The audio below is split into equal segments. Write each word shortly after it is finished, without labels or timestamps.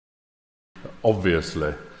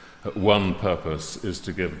Obviously, one purpose is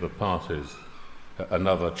to give the parties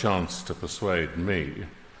another chance to persuade me,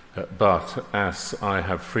 but as I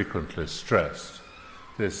have frequently stressed,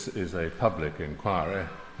 this is a public inquiry.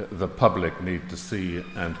 The public need to see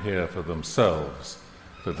and hear for themselves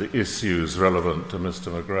that the issues relevant to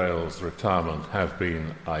Mr McGrail's retirement have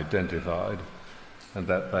been identified and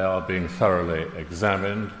that they are being thoroughly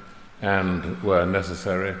examined and, where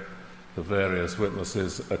necessary, the various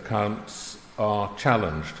witnesses' accounts are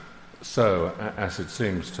challenged. So, as it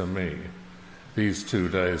seems to me, these 2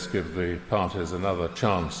 days give the parties another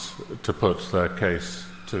chance to put their case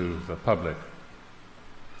to the public.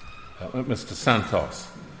 Mr Santos,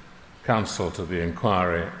 counsel to the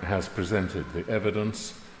inquiry, has presented the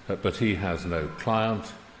evidence, but he has no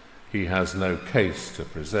client, he has no case to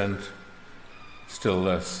present, still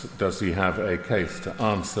less does he have a case to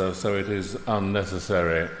answer, so it is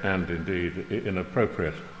unnecessary and indeed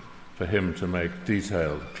inappropriate for him to make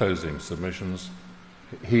detailed closing submissions.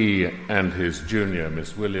 He and his junior,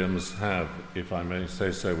 Miss Williams, have, if I may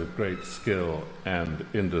say so with great skill and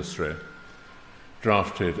industry,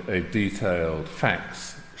 drafted a detailed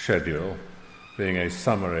facts schedule, being a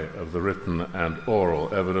summary of the written and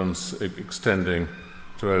oral evidence extending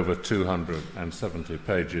to over 270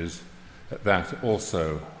 pages. That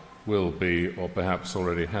also will be, or perhaps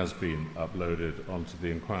already has been, uploaded onto the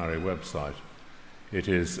inquiry website. It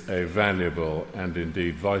is a valuable and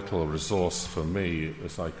indeed vital resource for me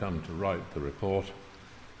as I come to write the report,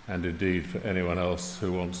 and indeed for anyone else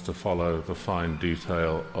who wants to follow the fine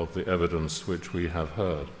detail of the evidence which we have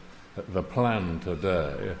heard. The plan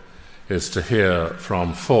today is to hear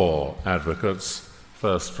from 4 advocates,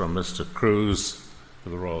 first from Mr Cruz for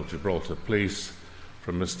the Royal Gibraltar Police,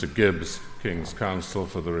 from Mr Gibbs, King's Counsel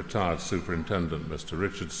for the retired Superintendent, Mr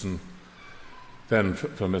Richardson, then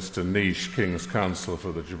for Mr Niche, King's Counsel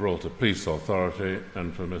for the Gibraltar Police Authority,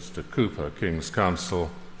 and for Mr Cooper, King's Counsel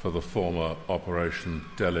for the former Operation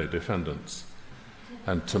Delhi defendants.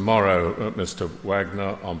 And tomorrow, Mr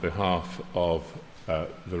Wagner, on behalf of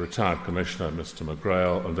the retired Commissioner, Mr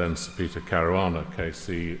McGrail, and then Sir Peter Caruana,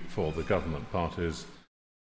 KC, for the government parties,